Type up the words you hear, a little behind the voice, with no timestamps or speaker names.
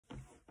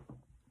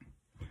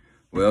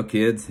Well,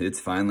 kids, it's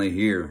finally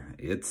here.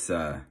 It's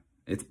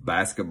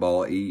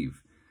basketball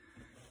eve.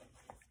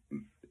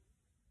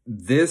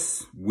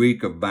 This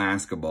week of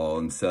basketball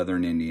in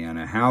Southern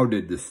Indiana, how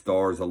did the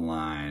stars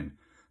align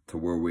to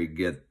where we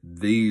get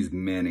these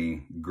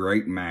many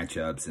great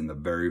matchups in the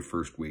very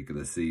first week of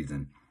the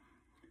season?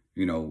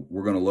 You know,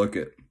 we're going to look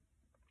at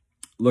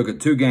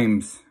two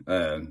games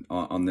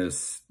on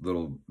this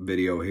little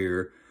video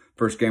here.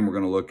 First game we're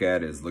going to look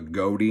at is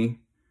Lagodi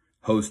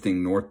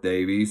hosting North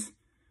Davies.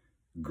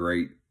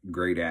 Great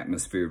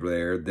atmosphere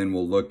there. Then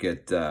we'll look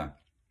at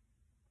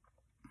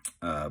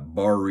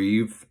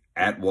Bar-Reeve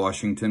at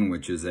Washington,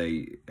 which is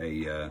a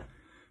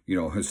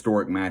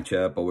historic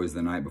matchup, always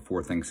the night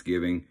before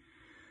Thanksgiving.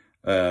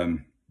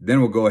 Then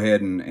we'll go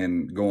ahead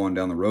and go on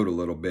down the road a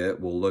little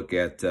bit. We'll look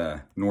at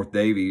North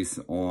Davies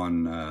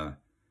on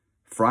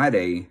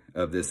Friday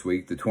of this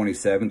week, the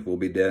 27th. We'll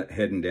be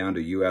heading down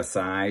to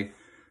USI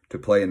to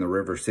play in the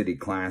River City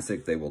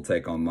Classic. They will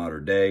take on Mater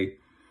Dei.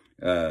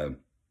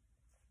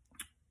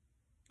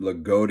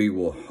 Lagodi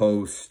will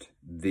host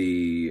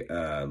the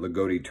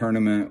Lagodi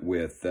tournament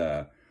with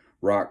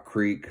Rock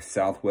Creek,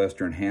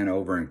 Southwestern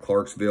Hanover, and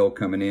Clarksville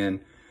coming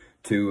in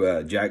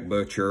to Jack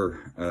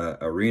Butcher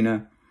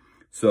Arena.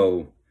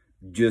 So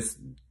just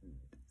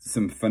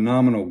some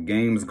phenomenal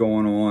games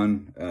going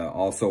on.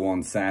 Also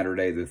on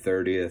Saturday the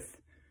 30th,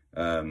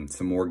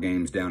 some more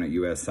games down at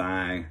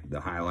USI.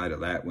 The highlight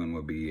of that one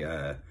will be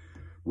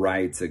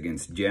Wrights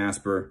against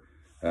Jasper.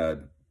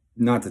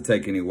 Not to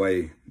take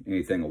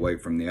anything away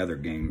from the other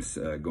games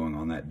going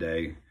on that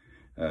day.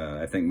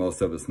 I think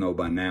most of us know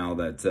by now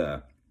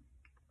that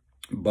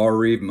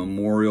Bar-Reeve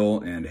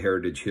Memorial and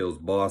Heritage Hills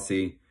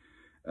Bosse,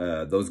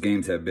 those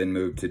games have been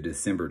moved to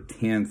December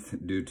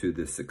 10th due to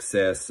the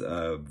success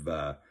of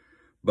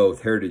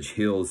both Heritage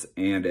Hills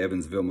and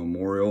Evansville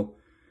Memorial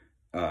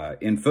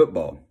in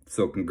football.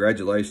 So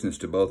congratulations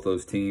to both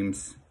those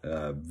teams.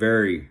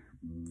 Very,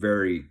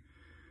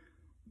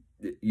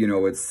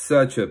 it's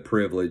such a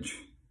privilege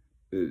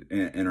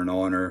and an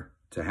honor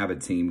to have a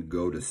team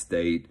go to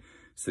state.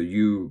 So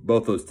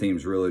both those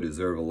teams really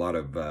deserve a lot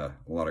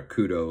of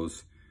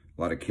kudos.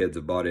 A lot of kids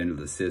have bought into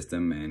the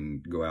system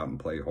and go out and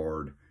play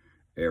hard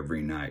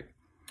every night.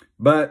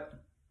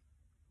 But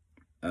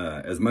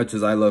as much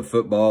as I love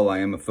football, I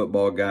am a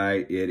football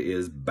guy. It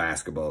is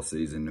basketball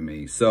season to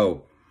me.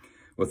 So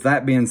with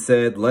that being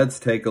said,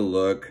 let's take a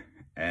look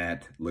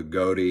at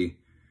Lagodi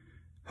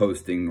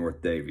hosting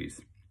North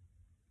Davies.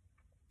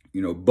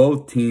 You know,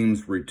 both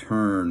teams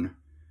return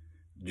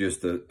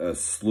just a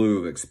slew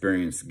of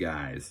experienced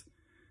guys.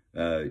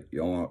 The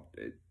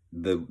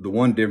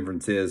one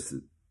difference is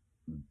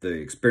the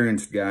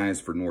experienced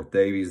guys for North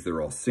Davies, they're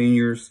all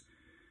seniors.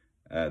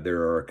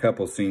 There are a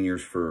couple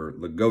seniors for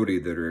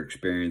Lagodi that are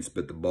experienced,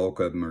 but the bulk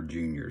of them are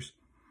juniors.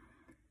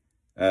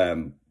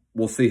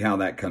 We'll see how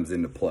that comes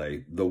into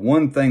play. The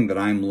one thing that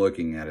I'm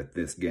looking at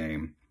this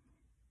game,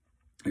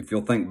 if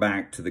you'll think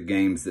back to the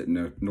games that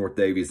North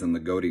Davies and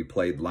Lagodi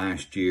played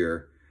last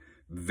year,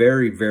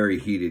 very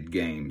heated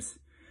games.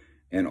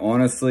 And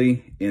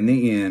honestly, in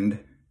the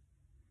end,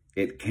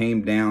 it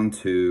came down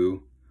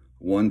to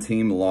one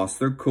team lost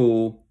their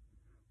cool,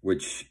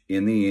 which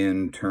in the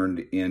end turned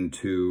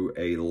into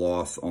a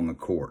loss on the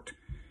court.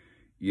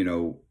 You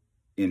know,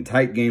 in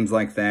tight games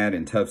like that,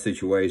 in tough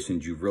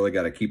situations, you've really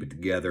got to keep it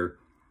together.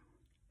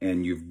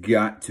 And you've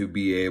got to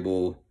be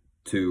able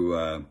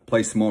to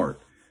play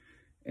smart.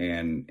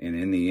 And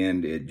in the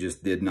end, it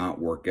just did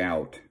not work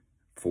out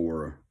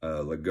for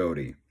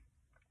Lagodi.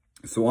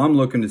 So I'm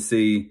looking to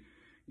see,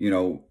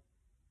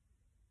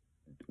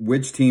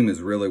 which team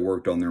has really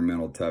worked on their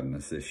mental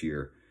toughness this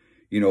year.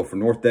 You know, for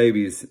North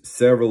Davies,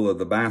 several of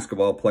the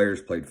basketball players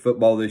played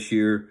football this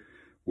year,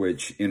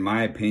 which in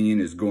my opinion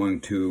is going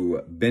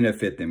to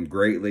benefit them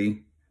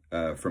greatly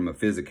from a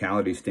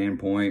physicality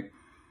standpoint.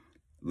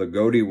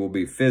 Lagodi will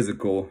be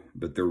physical,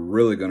 but they're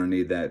really going to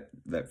need that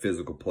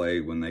physical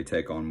play when they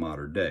take on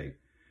Mater Dei.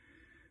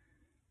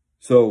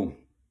 So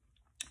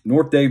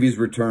North Davies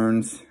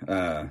returns.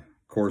 Of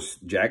course,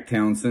 Jack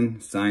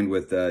Townsend signed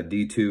with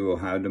D2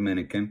 Ohio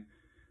Dominican.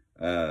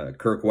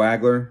 Kirk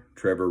Wagler,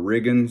 Trevor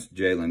Riggins,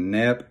 Jalen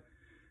Knepp,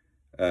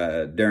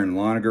 Darren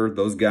Loniger.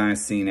 Those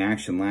guys seen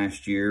action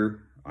last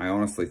year. I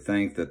honestly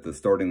think that the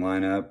starting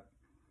lineup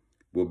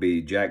will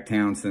be Jack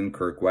Townsend,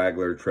 Kirk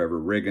Wagler, Trevor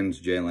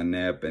Riggins, Jalen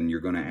Knepp, and you're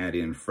going to add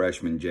in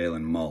freshman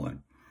Jalen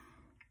Mullen.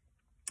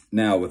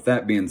 Now, with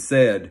that being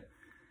said,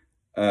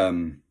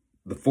 the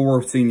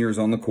four seniors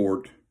on the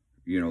court,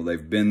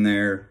 they've been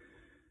there.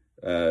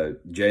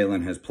 Jalen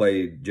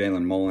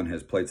Mullen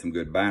has played some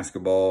good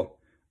basketball.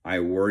 I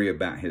worry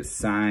about his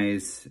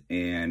size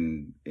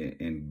and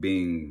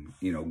being,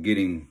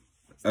 getting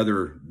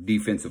other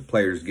defensive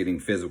players getting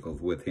physical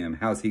with him.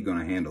 How's he going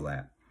to handle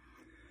that?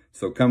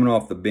 So coming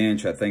off the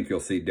bench, I think you'll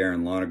see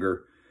Darren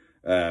Loniger.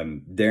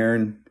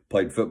 Darren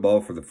played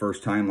football for the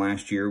first time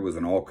last year, was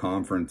an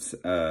all-conference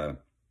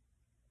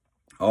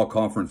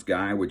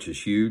guy, which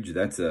is huge.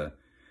 That's a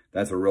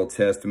real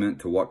testament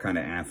to what kind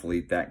of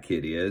athlete that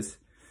kid is.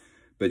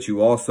 But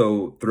you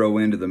also throw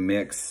into the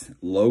mix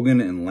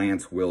Logan and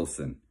Lance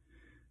Wilson.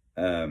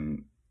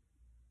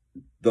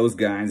 Those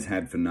guys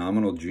had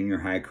phenomenal junior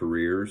high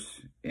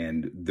careers,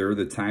 and they're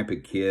the type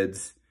of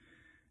kids,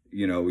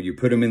 you know, you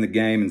put them in the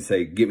game and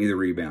say, get me the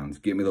rebounds,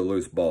 get me the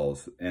loose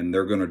balls, and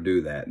they're going to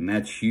do that. And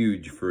that's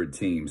huge for a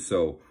team.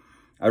 So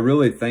I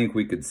really think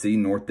we could see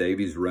North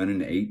Davies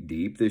running 8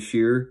 deep this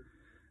year.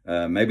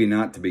 Maybe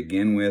not to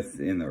begin with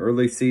in the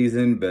early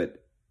season,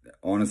 but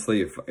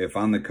honestly, if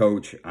I'm the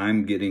coach,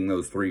 I'm getting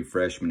those 3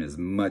 freshmen as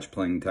much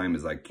playing time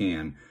as I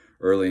can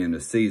early in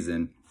the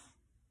season,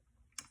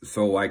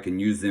 so I can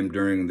use them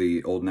during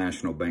the Old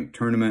National Bank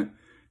tournament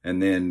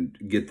and then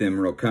get them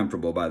real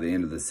comfortable by the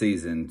end of the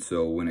season.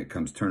 So when it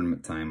comes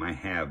tournament time, I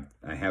have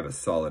a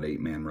solid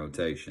 8-man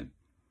rotation.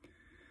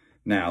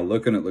 Now,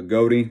 looking at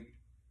Lagodi,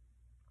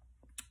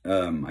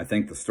 I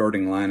think the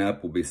starting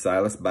lineup will be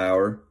Silas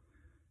Bauer,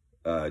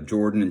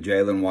 Jordan and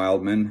Jalen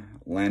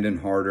Wildman, Landon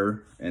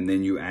Harder, and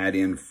then you add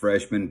in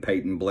freshman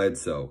Peyton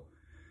Bledsoe.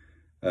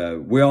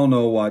 We all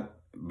know what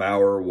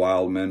Bauer,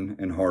 Wildman,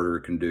 and Harder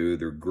can do.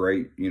 They're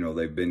great. You know,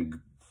 they've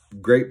been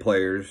great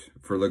players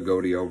for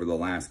Lagodi over the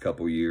last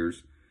couple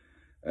years.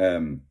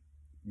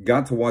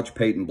 Got to watch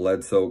Peyton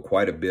Bledsoe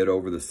quite a bit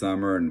over the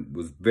summer and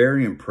was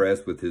very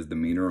impressed with his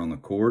demeanor on the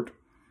court.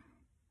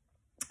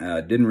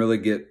 Didn't really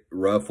get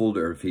ruffled,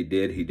 or if he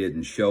did, he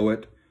didn't show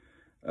it.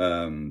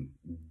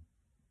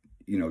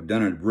 You know,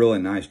 done a really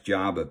nice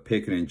job of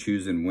picking and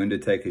choosing when to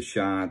take his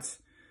shots.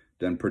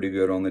 Done pretty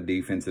good on the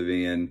defensive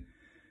end.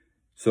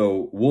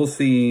 So we'll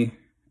see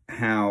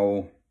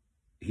how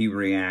he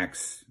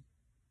reacts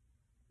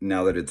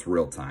now that it's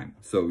real time.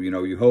 So, you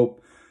know, you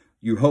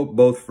hope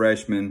both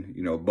freshmen,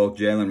 you know, both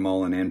Jalen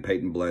Mullen and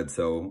Peyton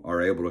Bledsoe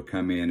are able to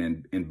come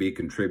in and be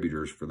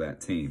contributors for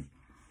that team.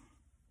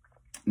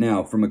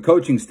 Now, from a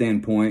coaching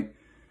standpoint,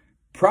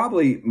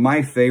 probably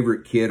my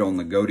favorite kid on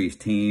Lagodi's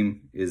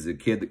team is a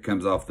kid that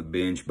comes off the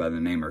bench by the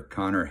name of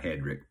Connor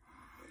Hedrick.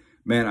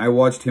 Man, I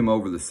watched him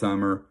over the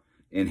summer,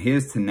 and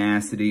his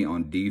tenacity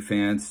on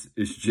defense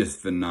is just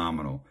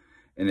phenomenal.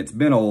 And it's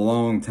been a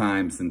long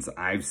time since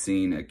I've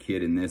seen a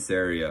kid in this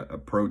area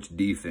approach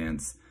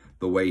defense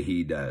the way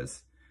he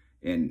does.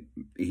 And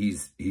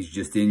he's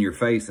just in your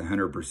face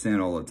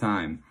 100% all the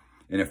time.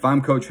 And if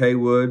I'm Coach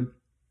Haywood,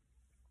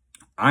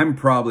 I'm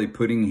probably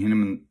putting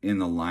him in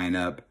the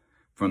lineup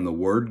from the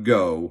word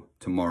go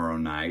tomorrow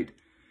night.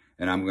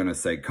 And I'm going to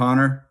say,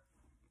 Connor,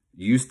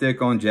 you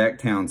stick on Jack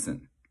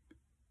Townsend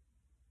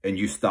and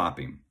you stop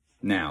him.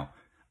 Now,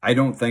 I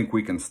don't think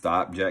we can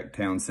stop Jack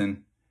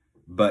Townsend,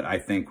 but I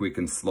think we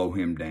can slow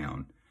him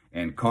down.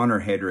 And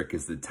Connor Hedrick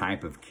is the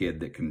type of kid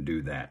that can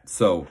do that.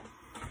 So,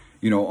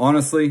 you know,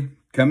 honestly,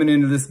 coming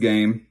into this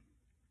game,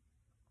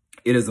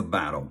 it is a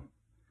battle.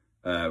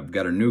 We've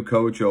got a new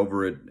coach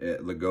over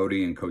at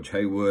Lagodi, and Coach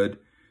Haywood.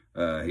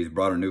 He's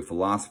brought a new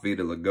philosophy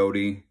to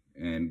Lagodi,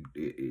 and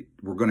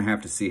we're going to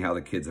have to see how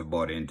the kids have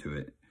bought into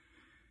it.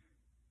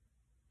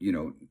 You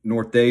know,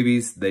 North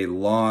Davies, they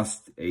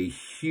lost a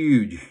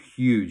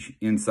huge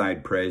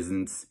inside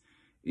presence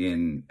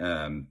in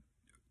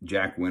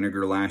Jack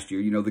Winiger last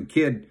year. You know, the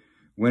kid,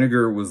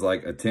 Winiger, was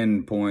like a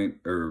 10-point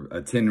or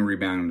a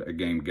 10-rebound a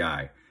game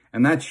guy.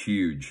 And that's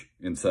huge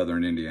in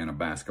Southern Indiana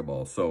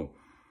basketball. So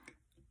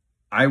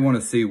I want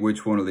to see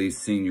which one of these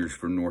seniors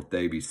for North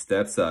Davies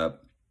steps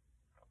up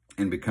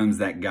and becomes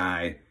that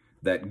guy,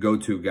 that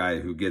go-to guy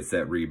who gets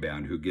that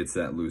rebound, who gets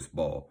that loose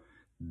ball.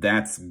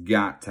 That's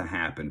got to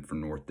happen for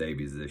North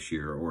Davies this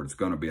year, or it's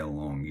going to be a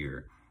long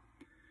year.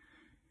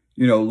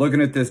 You know,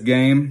 looking at this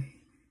game,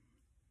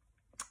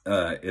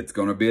 it's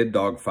going to be a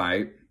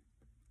dogfight.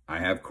 I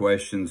have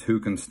questions.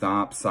 Who can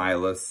stop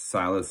Silas?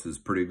 Silas is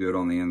pretty good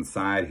on the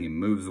inside. He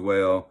moves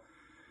well,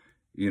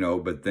 you know,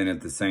 but then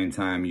at the same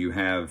time, you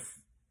have,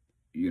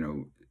 you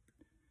know,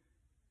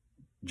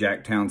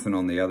 Jack Townsend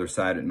on the other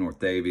side at North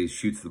Davies,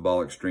 shoots the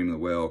ball extremely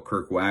well.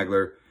 Kirk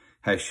Wagler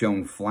has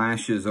shown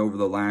flashes over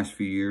the last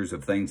few years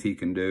of things he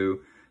can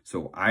do.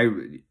 So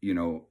you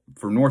know,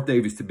 for North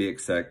Davies to be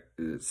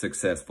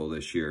successful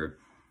this year,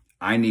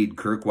 I need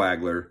Kirk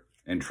Wagler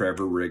and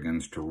Trevor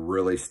Riggins to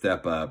really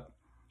step up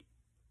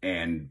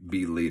and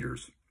be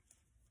leaders.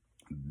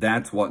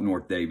 That's what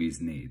North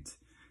Davies needs.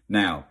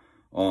 Now,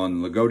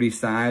 on Lagodi's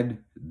side,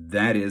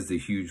 that is the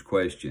huge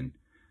question.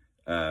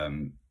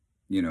 You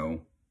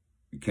know,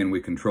 can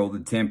we control the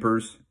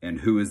tempers?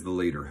 And who is the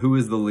leader? Who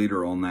is the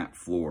leader on that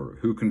floor?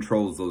 Who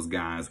controls those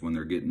guys when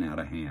they're getting out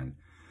of hand?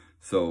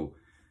 So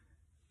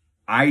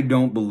I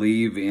don't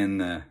believe in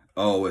the,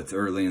 oh, it's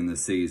early in the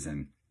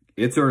season.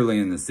 It's early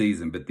in the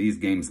season, but these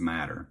games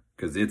matter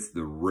because it's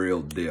the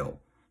real deal.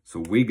 So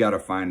we got to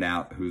find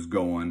out who's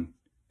going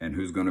and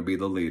who's going to be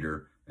the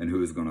leader and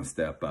who is going to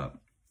step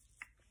up.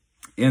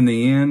 In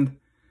the end,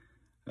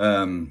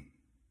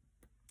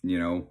 you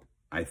know,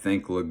 I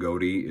think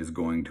Lagodi is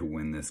going to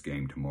win this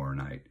game tomorrow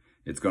night.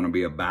 It's going to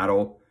be a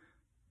battle,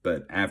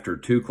 but after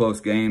 2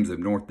 close games of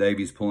North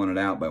Davies pulling it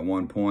out by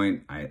 1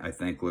 point, I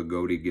think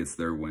Lagodi gets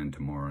their win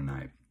tomorrow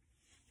night.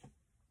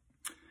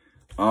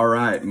 All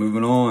right,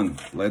 moving on.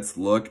 Let's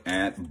look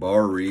at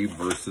Barre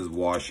versus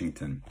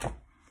Washington.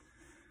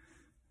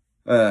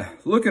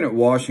 Looking at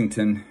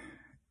Washington,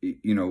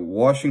 you know,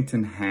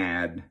 Washington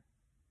had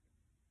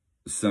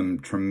some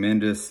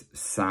tremendous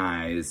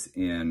size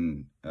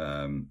in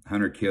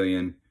Hunter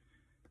Killian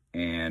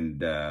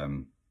and,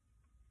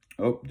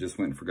 oh, just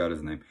went and forgot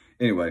his name.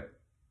 Anyway,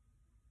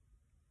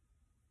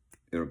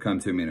 it'll come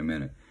to me in a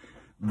minute.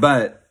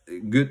 But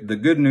the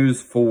good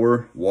news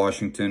for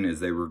Washington is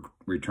they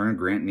returned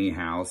Grant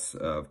Niehaus,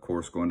 of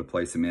course, going to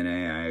play some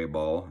NAIA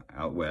ball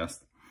out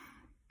west.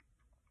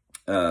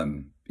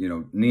 You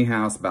know,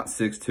 Niehaus, about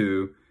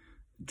 6'2",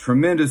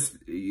 tremendous,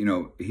 you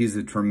know, he's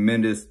a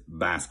tremendous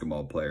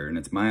basketball player. And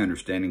it's my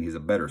understanding he's a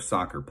better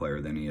soccer player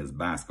than he is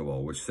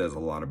basketball, which says a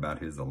lot about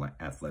his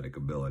athletic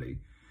ability.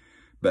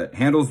 But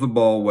handles the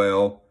ball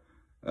well,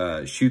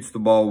 shoots the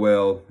ball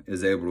well,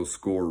 is able to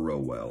score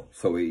real well.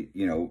 So, he,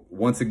 you know,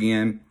 once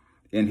again,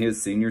 in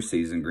his senior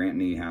season, Grant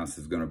Niehaus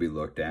is going to be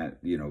looked at.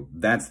 You know,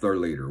 that's their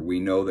leader. We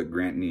know that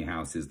Grant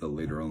Niehaus is the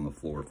leader on the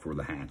floor for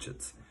the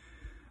Hatchets.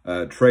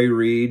 Trey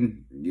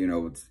Reed, you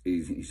know,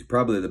 he's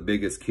probably the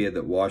biggest kid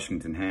that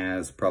Washington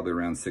has, probably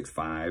around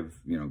 6'5",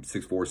 you know,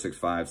 6'4",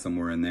 6'5",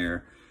 somewhere in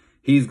there.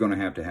 He's going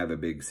to have a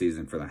big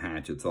season for the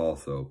Hatchets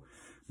also,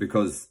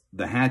 because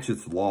the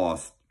Hatchets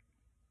lost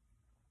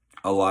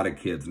a lot of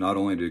kids, not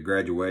only to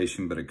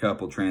graduation, but a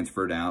couple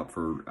transferred out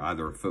for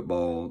either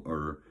football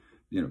or,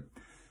 you know,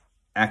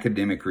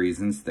 academic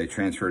reasons. They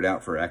transferred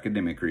out for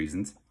academic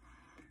reasons.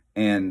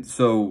 And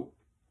so,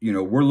 you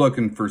know, we're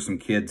looking for some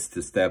kids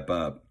to step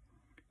up.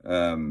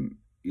 You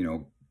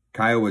know,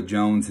 Kiowa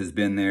Jones has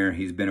been there.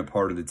 He's been a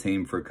part of the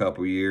team for a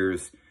couple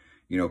years.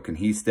 You know, can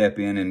he step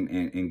in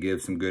and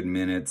give some good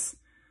minutes?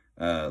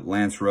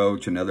 Lance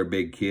Roach, another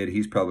big kid.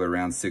 He's probably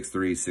around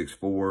 6'3",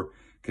 6'4".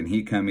 Can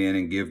he come in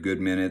and give good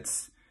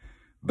minutes?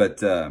 But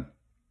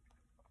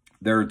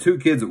there are two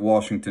kids at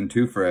Washington,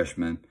 two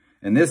freshmen.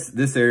 And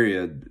this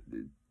area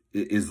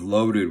is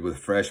loaded with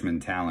freshman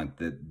talent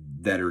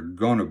that are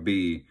going to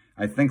be,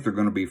 I think they're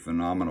going to be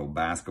phenomenal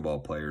basketball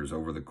players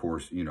over the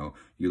course. You know,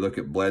 you look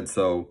at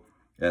Bledsoe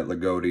at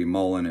Lagodi,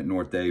 Mullen at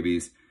North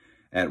Davies.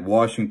 At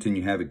Washington,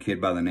 you have a kid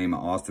by the name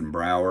of Austin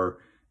Brower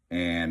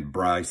and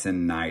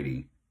Bryson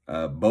Knighty.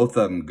 Both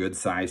of them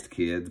good-sized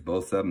kids.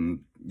 Both of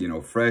them, you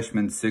know,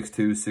 freshmen,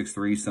 6'2",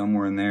 6'3",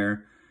 somewhere in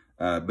there,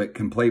 but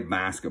can play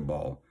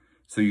basketball.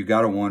 So you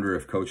got to wonder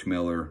if Coach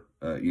Miller,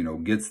 you know,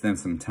 gets them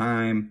some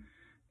time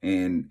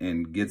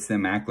and gets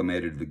them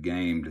acclimated to the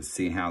game to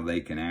see how they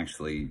can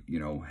actually, you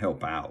know,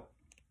 help out.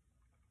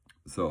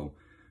 So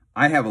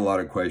I have a lot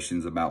of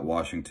questions about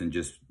Washington,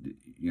 just,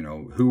 you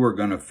know, who are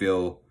going to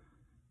fill,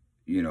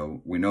 you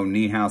know, we know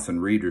Niehaus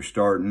and Reed are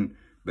starting,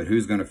 but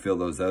who's going to fill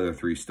those other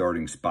three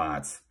starting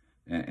spots,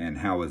 and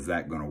how is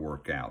that going to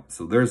work out?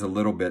 So there's a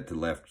little bit to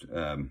left,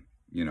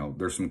 you know,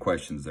 there's some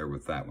questions there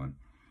with that one.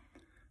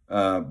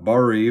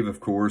 Bar-Reeve, of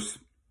course,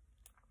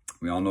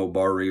 we all know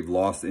Bar-Reeve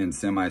lost in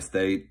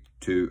semi-state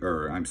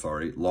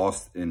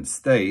lost in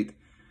state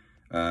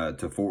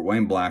to Fort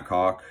Wayne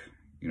Blackhawk,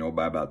 you know,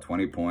 by about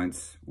 20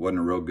 points. Wasn't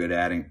a real good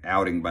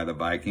outing by the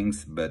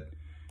Vikings, but,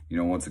 you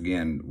know, once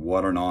again,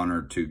 what an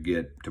honor to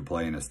get to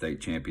play in a state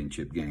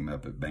championship game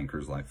up at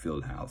Bankers Life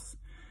Fieldhouse.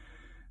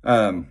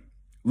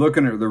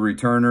 Looking at the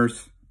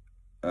returners,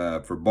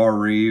 for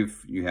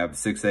Bar-Reeve, you have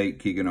 6'8"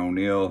 Keegan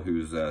O'Neal,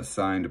 who's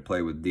signed to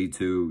play with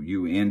D2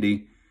 U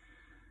Indy.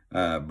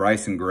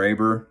 Bryson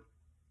Graber,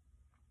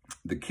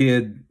 the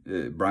kid,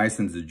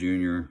 Bryson's a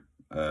junior.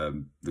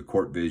 The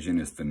court vision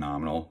is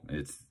phenomenal.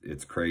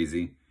 It's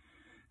crazy.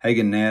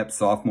 Hagan Knapp,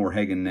 sophomore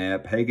Hagan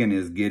Knapp. Hagan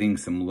is getting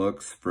some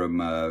looks from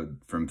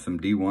some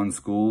D1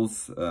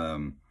 schools.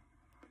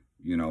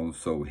 You know,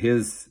 so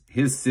his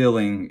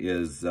ceiling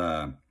is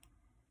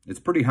it's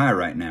pretty high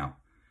right now.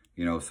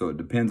 You know, so it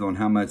depends on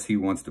how much he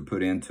wants to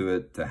put into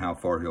it to how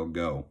far he'll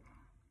go.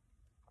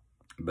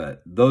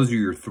 But those are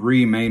your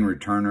three main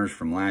returners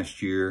from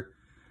last year.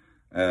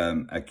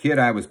 A kid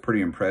I was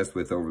pretty impressed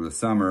with over the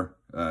summer,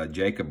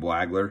 Jacob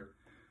Wagler,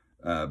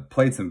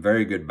 played some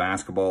very good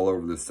basketball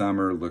over the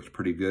summer, looked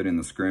pretty good in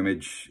the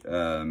scrimmage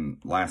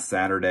last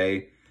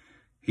Saturday.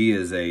 He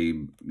is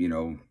you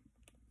know,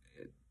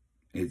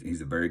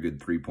 he's a very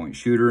good three-point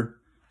shooter.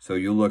 So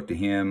you'll look to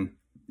him,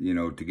 you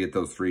know, to get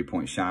those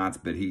three-point shots,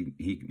 but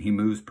he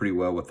moves pretty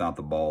well without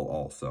the ball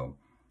also.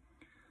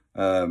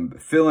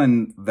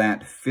 Filling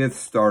that fifth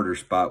starter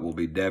spot will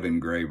be Devin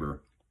Graber.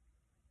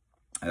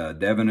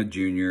 Devin, a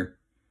junior,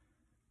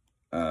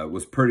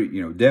 was pretty,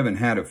 you know, Devin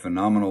had a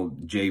phenomenal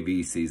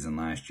JV season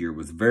last year,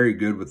 was very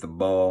good with the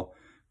ball,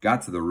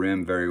 got to the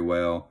rim very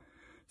well.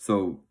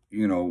 So,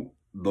 you know,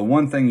 the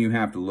one thing you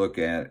have to look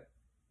at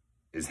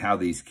is how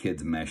these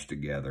kids mesh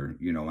together,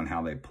 you know, and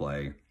how they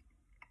play.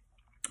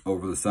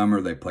 Over the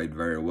summer, they played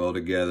very well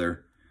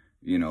together,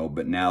 you know,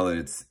 but now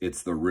that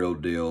it's the real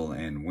deal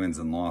and wins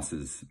and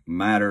losses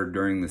matter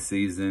during the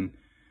season,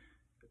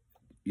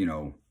 you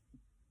know,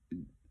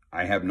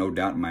 I have no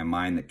doubt in my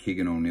mind that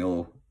Keegan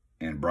O'Neal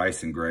and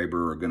Bryson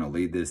Graber are going to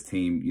lead this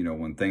team. You know,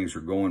 when things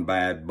are going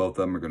bad, both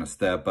of them are going to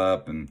step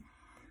up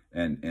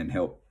and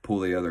help pull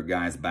the other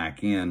guys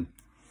back in.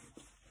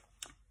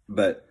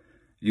 But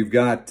you've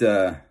got,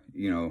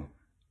 you know,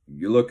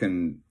 you're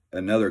looking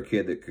another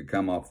kid that could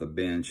come off the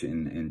bench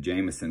in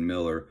Jamison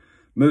Miller.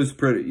 Moves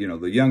pretty, you know,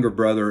 the younger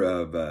brother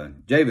of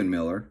Javen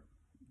Miller.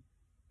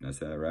 That's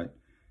that right?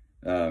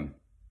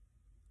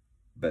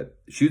 But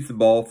shoots the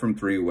ball from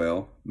 3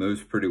 well,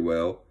 moves pretty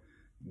well.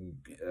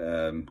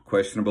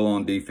 Questionable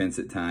on defense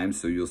at times,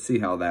 so you'll see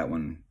how that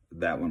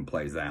one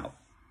plays out.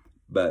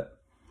 But,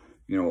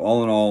 you know,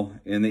 all in all,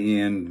 in the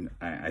end,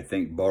 I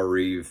think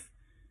Bar-Reeve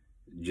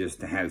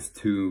just has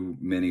too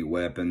many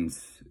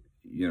weapons.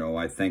 You know,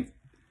 I think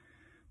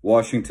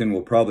Washington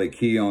will probably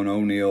key on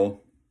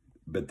O'Neal,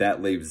 but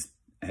that leaves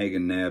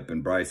Hagan Knepp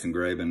and Bryson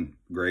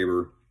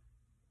Graber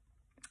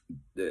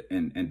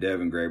and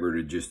Devin Graber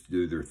to just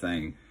do their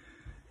thing.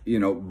 You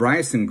know,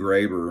 Bryson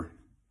Graber,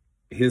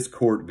 his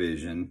court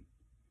vision,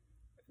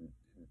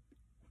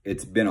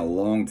 it's been a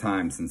long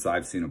time since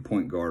I've seen a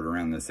point guard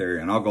around this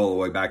area. And I'll go all the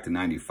way back to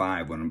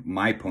 95 when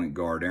my point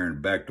guard,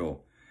 Aaron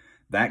Bechtel,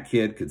 that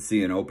kid could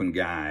see an open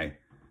guy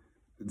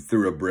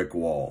through a brick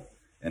wall.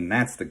 And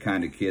that's the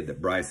kind of kid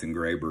that Bryson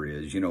Graber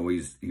is. You know,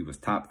 he was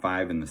top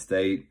 5 in the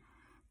state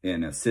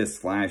in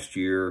assists last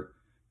year.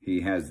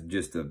 He has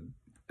just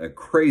a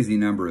crazy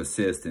number of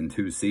assists in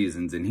 2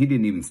 seasons, and he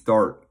didn't even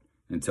start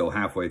until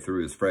halfway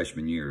through his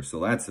freshman year. So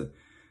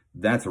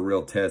that's a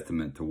real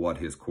testament to what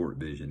his court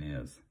vision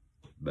is.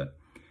 But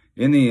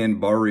in the end,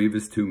 Bar-Reeve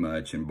is too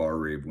much, and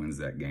Bar-Reeve wins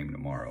that game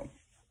tomorrow.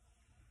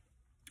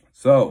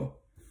 So,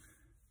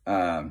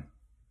 move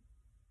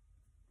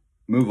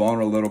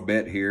on a little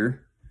bit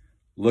here.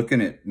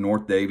 Looking at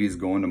North Davies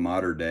going to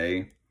Mater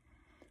Dei,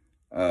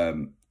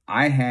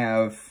 I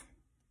have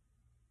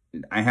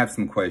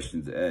some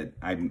questions.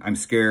 I'm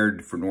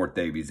scared for North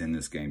Davies in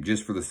this game,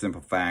 just for the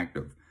simple fact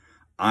of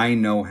I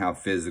know how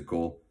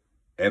physical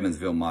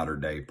Evansville Mater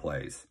Dei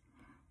plays.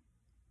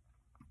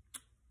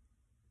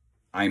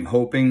 I'm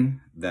hoping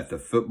that the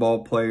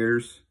football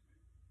players,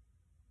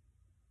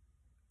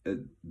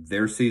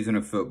 their season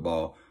of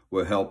football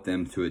will help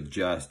them to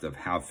adjust of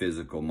how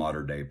physical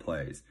Mater Dei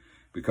plays.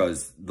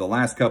 Because the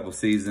last couple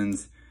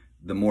seasons,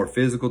 the more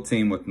physical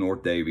team with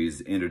North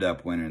Davies ended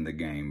up winning the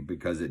game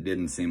because it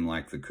didn't seem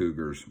like the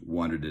Cougars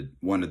wanted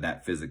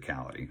that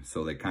physicality.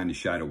 So they kind of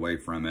shied away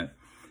from it,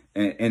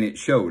 and it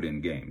showed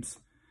in games.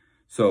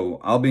 So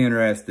I'll be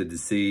interested to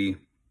see,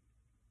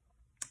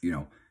 you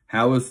know,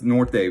 how is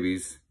North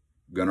Davies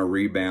going to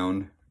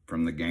rebound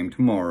from the game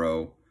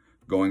tomorrow,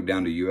 going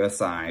down to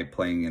USI,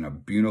 playing in a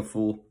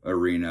beautiful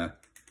arena,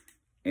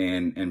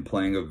 and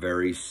playing a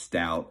very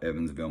stout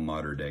Evansville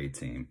Mater Dei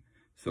team.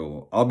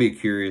 So I'll be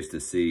curious to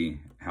see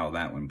how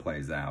that one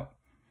plays out.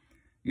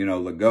 You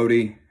know,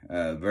 Lagodi,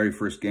 very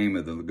first game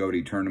of the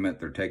Lagodi tournament,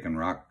 they're taking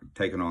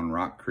on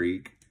Rock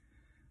Creek.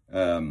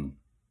 And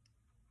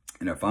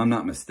if I'm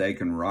not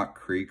mistaken, Rock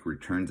Creek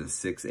returns a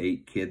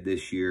 6'8" kid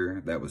this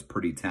year that was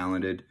pretty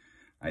talented.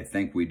 I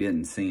think we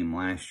didn't see him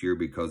last year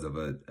because of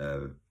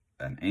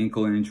an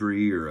ankle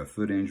injury or a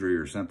foot injury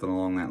or something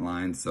along that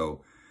line.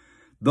 So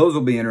those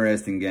will be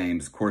interesting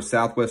games. Of course,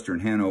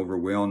 Southwestern Hanover,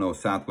 we all know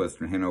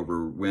Southwestern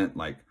Hanover went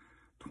like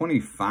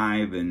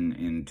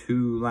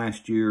 25-2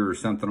 last year or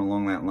something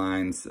along that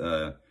lines.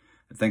 I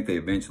think they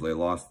eventually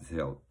lost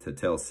to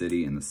Tell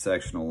City in the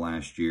sectional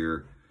last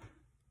year.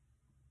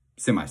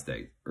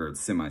 Semi-state,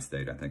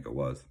 I think it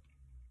was.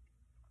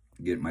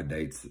 Getting my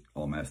dates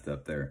all messed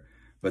up there.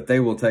 But they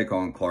will take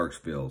on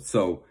Clarksville.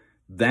 So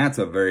that's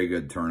a very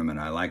good tournament.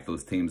 I like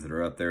those teams that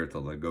are up there at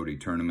the Lagodi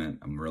tournament.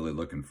 I'm really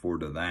looking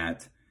forward to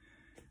that.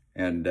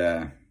 And,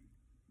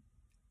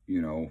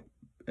 you know,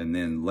 and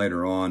then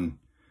later on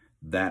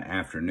that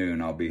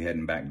afternoon, I'll be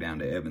heading back down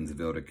to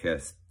Evansville to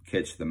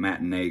catch the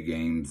matinee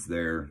games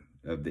there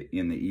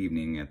in the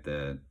evening at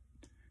the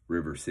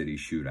River City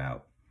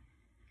Shootout.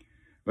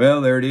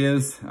 Well, there it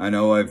is. I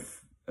know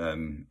I've,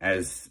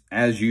 as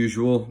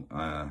usual,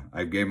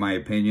 I gave my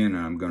opinion,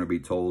 and I'm going to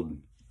be told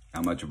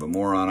how much of a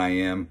moron I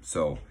am.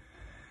 So,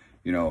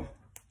 you know,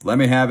 let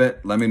me have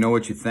it. Let me know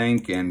what you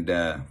think, and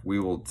we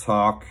will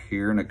talk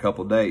here in a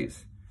couple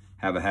days.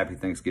 Have a happy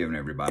Thanksgiving,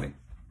 everybody.